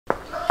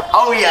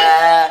Oh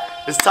yeah!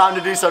 It's time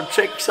to do some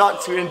trick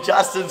shots. We're in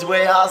Justin's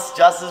warehouse.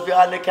 Justin's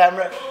behind the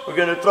camera. We're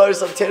gonna throw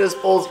some tennis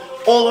balls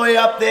all the way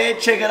up there.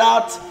 Check it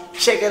out.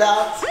 Check it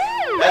out.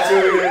 That's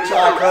where we're gonna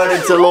try and throw it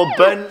into a little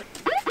bin.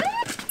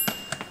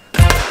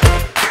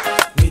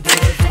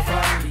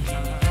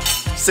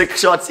 6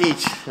 shots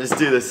each. Let's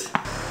do this.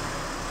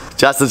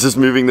 Justin's just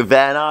moving the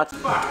van out.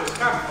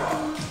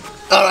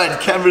 Alright,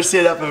 camera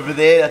set up over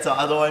there. That's our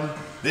other one.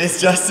 There's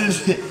Justin.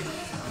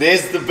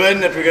 There's the bin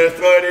that we're gonna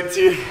throw it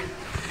into.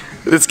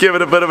 Let's give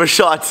it a bit of a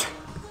shot.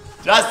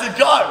 Justin,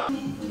 go!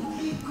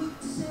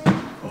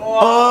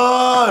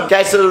 Oh!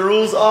 Okay, so the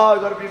rules are,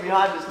 you gotta be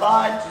behind this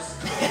line.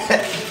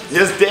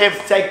 Here's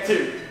Dev, take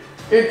 2.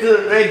 Into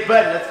the red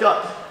bin, let's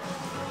go.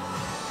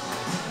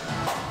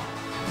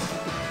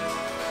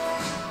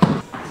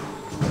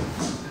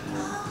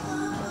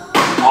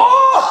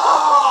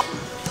 Oh!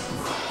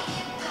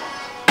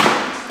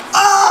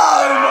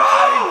 Oh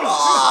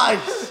my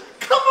gosh!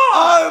 Come on!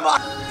 Oh my...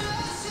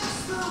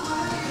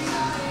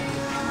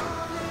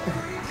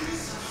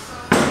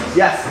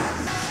 Yes.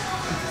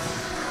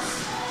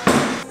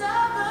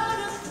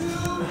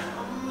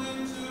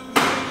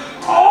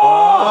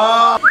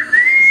 Oh.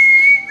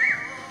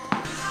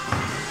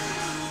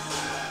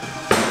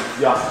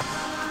 Yeah.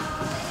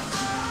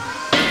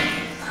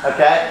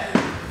 Okay.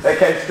 They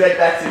came straight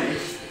back to me.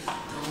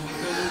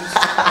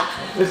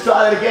 Let's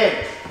try that again.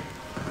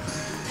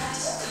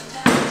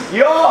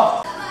 Yo.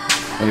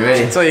 Are you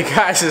ready? I tell you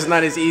guys, it's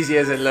not as easy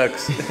as it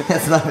looks.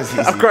 It's not as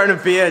easy. I've grown a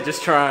beard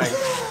just trying.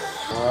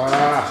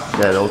 Yeah,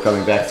 they're all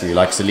coming back to you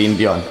like Celine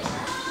Dion.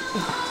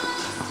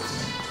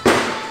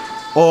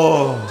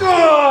 Oh!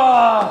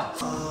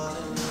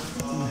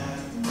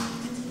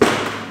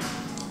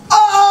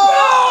 Oh!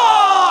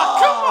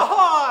 Come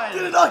on!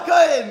 Did it not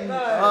go in? No.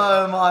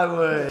 Oh my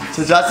word.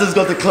 So Justin's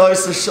got the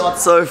closest shot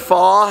so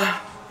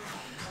far.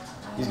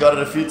 He's got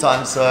it a few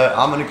times, so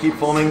I'm gonna keep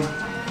filming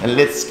and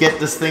let's get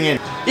this thing in.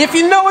 If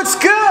you know it's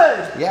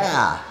good!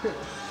 Yeah.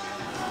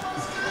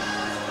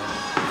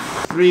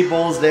 3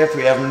 balls left.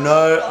 We have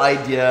no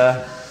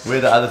idea where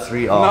the other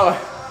 3 are. No.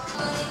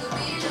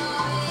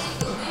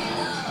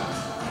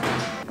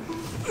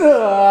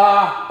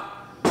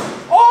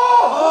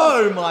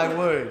 Oh my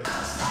word.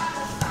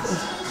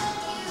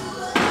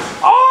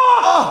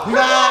 Oh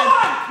man.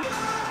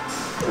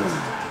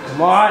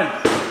 Come on.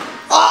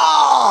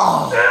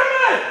 Oh. Damn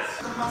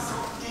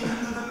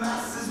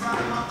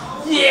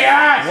it.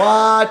 Yeah.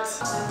 What?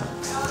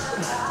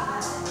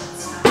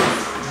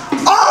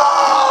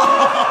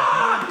 Oh.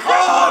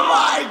 Oh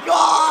my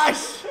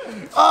gosh!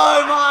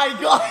 Oh my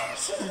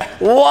gosh!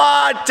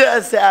 What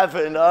just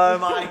happened? Oh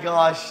my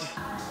gosh!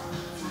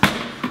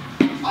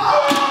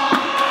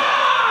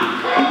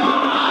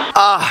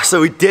 So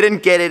we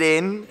didn't get it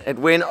in. It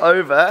went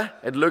over.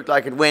 It looked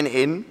like it went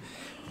in.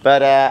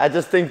 But I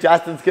just think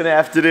Justin's gonna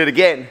have to do it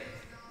again.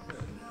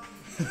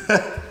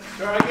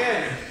 Try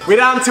again. We're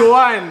down to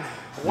 1.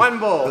 1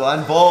 ball.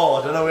 1 ball.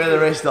 I don't know where the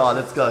rest are.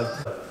 Let's go.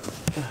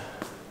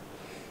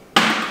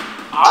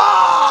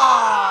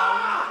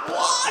 Ah!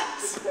 What?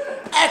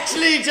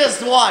 Actually,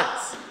 just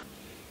once.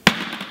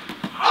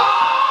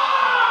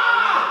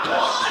 Ah!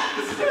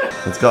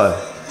 What? Let's go.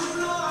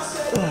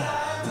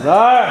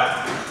 No.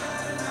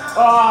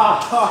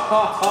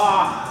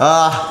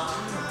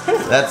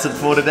 That's it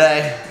for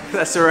today.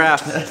 That's a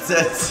wrap. That's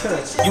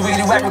it.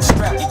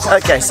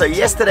 Okay, so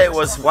yesterday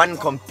was one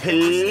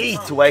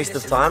complete waste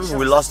of time.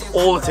 We lost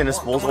all the tennis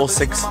balls, all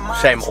 6.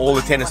 Shame, all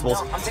the tennis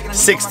balls.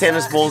 6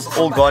 tennis balls,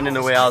 all gone in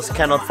the warehouse.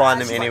 Cannot find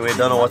them anywhere.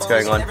 Don't know what's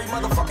going on.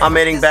 I'm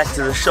heading back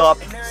to the shop.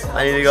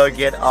 I need to go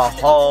get a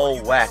whole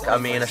whack. I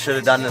mean, I should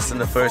have done this in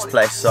the first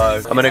place.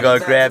 So I'm gonna go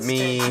grab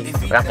me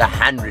like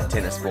 100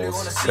 tennis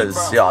balls,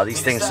 because yeah, these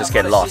things just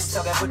get lost.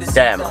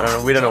 Damn,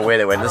 we don't know where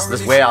they went.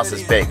 This warehouse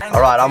is big. All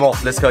right, I'm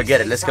off. Let's go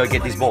get it. Let's go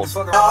get these balls.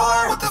 What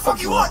the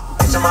fuck you want?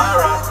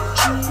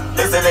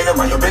 Listen, nigga,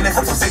 mind your business.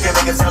 I'm so sick of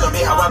niggas telling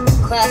me how I'm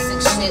classic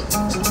shit.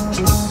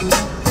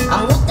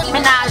 I'm with the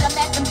Minaj. I'm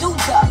at them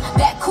dudes up,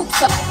 that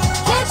coops up.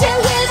 Can't you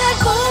hear that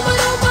boom,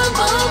 boom, boom,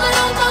 boom,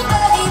 boom, boom?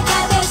 He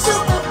got that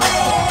super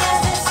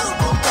bass,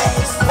 that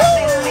super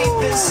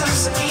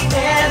bass.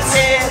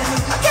 Dancing.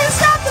 I can't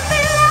stop the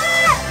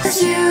feeling. Miss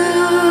you,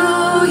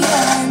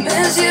 yeah, I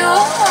miss you.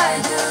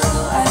 I do.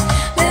 I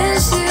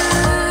miss you,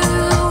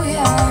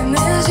 yeah, I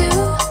miss you.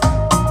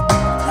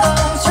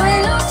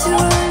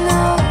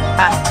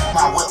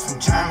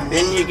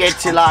 Then you get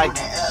to like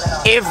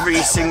every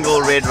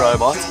single red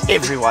robot,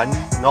 everyone,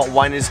 not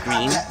one is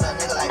green.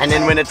 And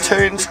then when it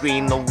turns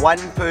green, the one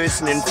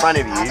person in front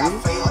of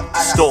you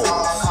stalls.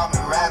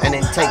 And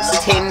it takes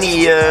 10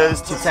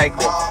 years to take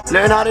off.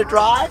 Learn how to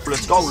drive?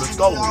 Let's go, let's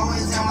go.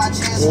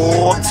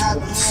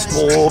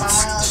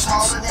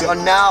 We are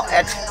now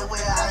at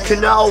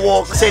Canal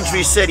Walk,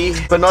 Century City,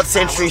 but not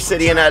Century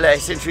City in LA,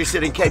 Century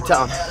City in Cape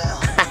Town.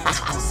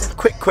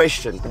 Quick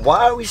question,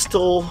 why are we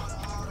still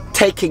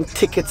taking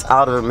tickets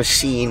out of a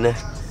machine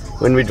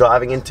when we're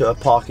driving into a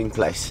parking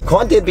place.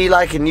 Can't there be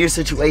like a new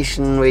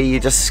situation where you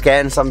just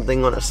scan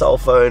something on a cell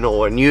phone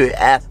or a new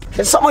app?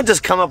 Can someone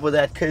just come up with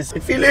that? Because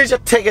if you lose your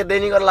ticket,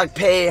 then you gotta like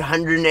pay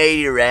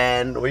 180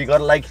 rand, or you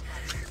gotta like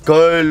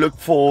go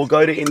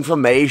to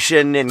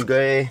information and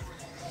go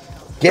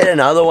get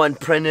another one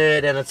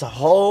printed, and it's a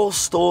whole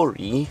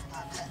story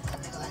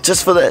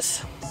just for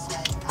this.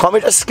 Can't we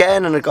just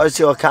scan and it goes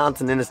to your account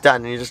and then it's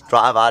done and you just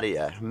drive out of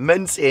here?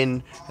 Mince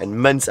in and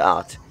mince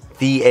out.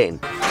 The end.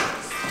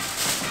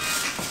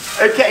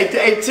 Okay,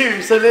 day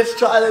 2, so let's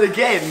try that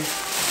again.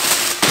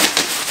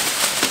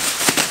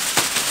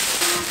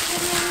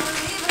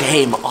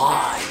 Game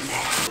on.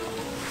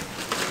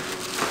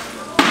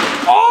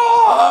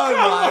 Oh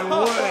my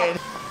word.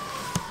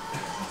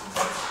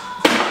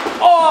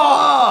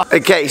 Oh!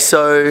 Okay,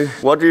 so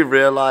what we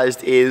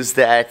realized is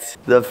that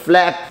the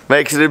flap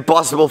makes it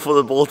impossible for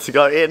the ball to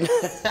go in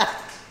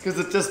because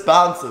it just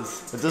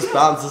bounces. It just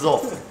bounces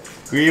off.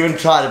 We even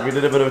tried it. We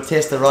did a bit of a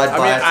test and ride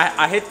by it.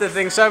 I hit the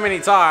thing so many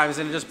times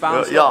and it just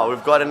bounced. Yeah,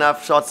 we've got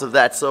enough shots of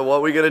that. So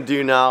what we're gonna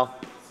do now,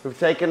 we've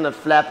taken the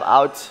flap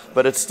out,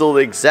 but it's still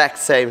the exact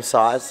same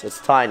size. It's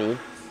tiny.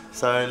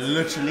 So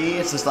literally,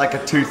 it's just like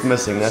a tooth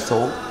missing. That's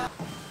all.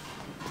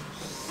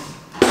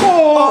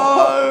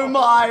 Oh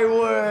my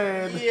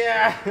word!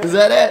 Yeah! Is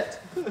that it?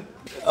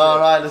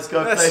 Alright, let's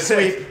go play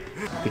sweep.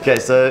 Okay,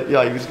 so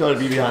yeah, you just gotta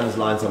be behind this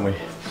line somewhere.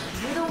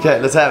 Okay,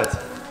 let's have it.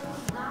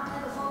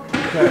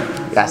 Okay.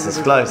 Yes, it's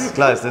close, it's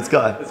close, let's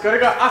go. It's gotta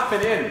go up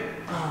and in.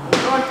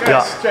 Don't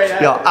go straight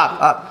out. Yeah,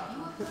 up.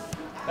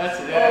 That's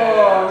it.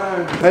 Oh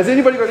man. Has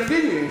anybody got it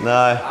in you? No.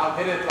 I've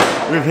hit it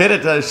like we've hit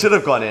it, it should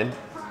have gone in.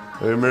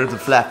 We removed the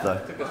flap though.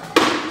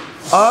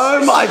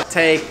 Oh my!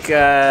 Take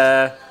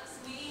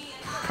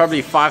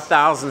probably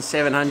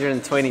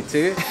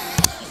 5,722.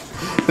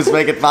 Let's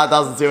make it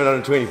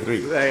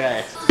 5,723.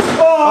 Okay.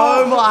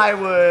 Oh my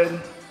word!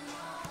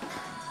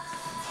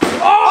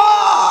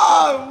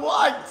 Oh,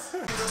 what?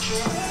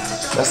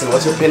 Justin,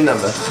 what's your PIN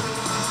number?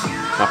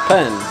 My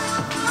PIN?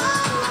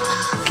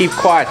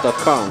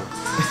 Keepquiet.com.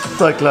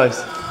 So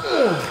close.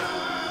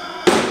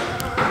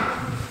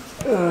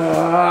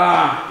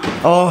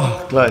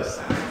 Oh, close.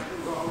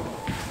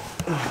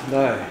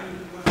 No.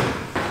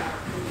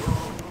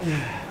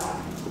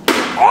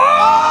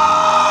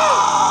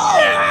 Oh!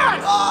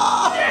 Yes!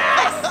 Oh!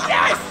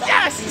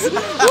 Yes! Woo!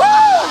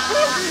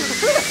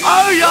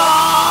 Oh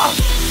yeah!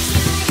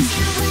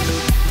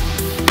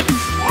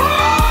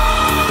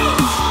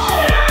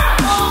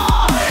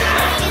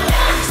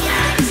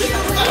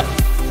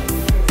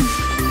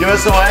 Give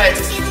us a wave.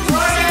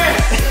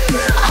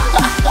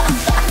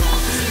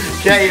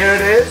 Okay, here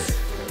it is.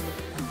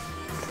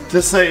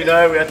 Just so you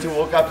know, we have to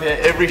walk up here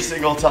every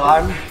single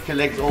time,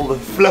 collect all the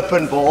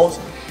flippin' balls.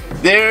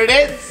 There it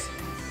is.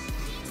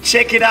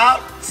 Check it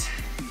out.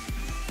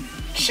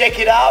 Check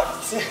it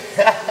out.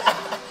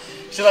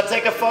 Should I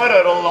take a photo?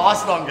 It'll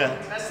last longer.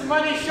 That's the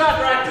money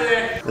shot right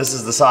there. This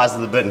is the size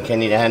of the bin.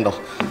 Can you handle?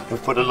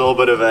 We've put a little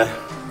bit of a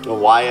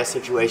wire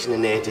situation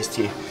in there just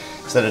so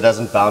that it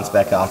doesn't bounce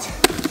back out.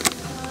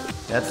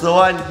 That's the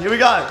one. Here we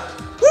go.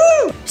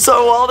 Woo!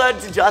 So well done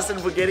to Justin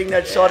for getting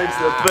that shot into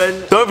the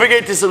bin. Don't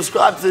forget to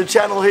subscribe to the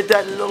channel. Hit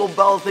that little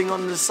bell thing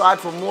on the side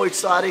for more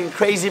exciting,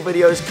 crazy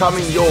videos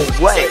coming your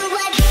way.